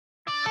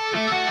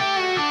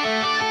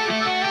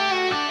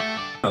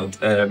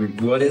out.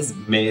 What is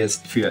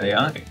Mayest für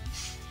AI?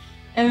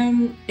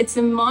 It's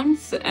a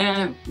month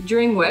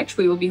during which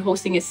we will be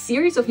hosting a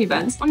series of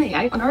events on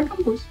AI on our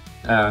campus.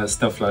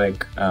 Stuff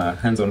like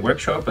hands-on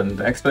workshop and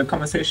expert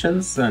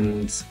conversations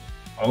and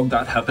all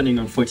that happening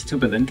on 42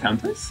 Berlin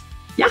campus?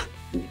 Yeah.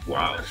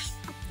 Wow.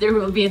 There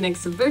will be an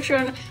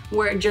exhibition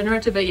where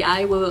generative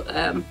AI will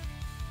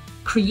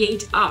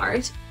create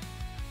art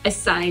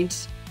aside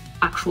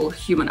actual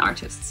human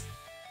artists.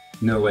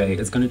 No way.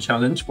 It's going to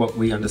challenge what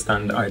we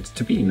understand art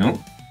to be, no?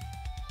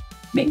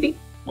 Maybe.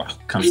 Wow,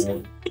 come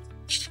on.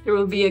 There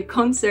will be a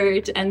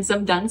concert and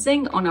some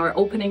dancing on our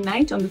opening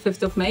night on the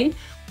 5th of May,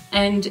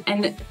 and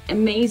an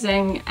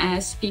amazing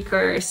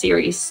speaker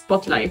series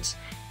spotlight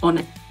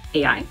on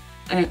AI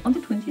on the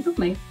 20th of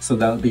May. So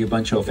that'll be a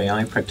bunch of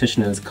AI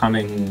practitioners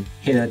coming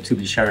here to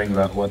be sharing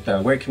about what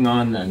they're working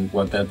on and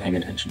what they're paying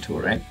attention to,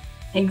 right?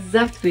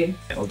 Exactly.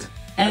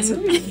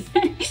 And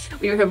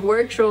we have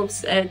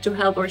workshops to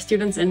help our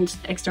students and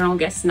external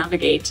guests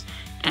navigate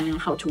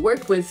how to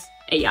work with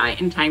AI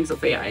in times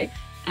of AI,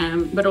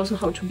 but also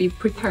how to be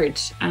prepared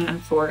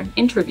for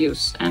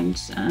interviews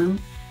and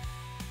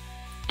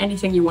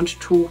anything you want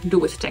to do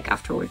with tech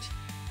afterwards.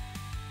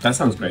 That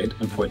sounds great.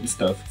 Important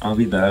stuff. I'll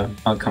be there.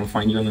 I'll come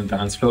find you on the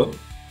dance floor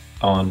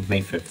on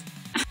May 5th.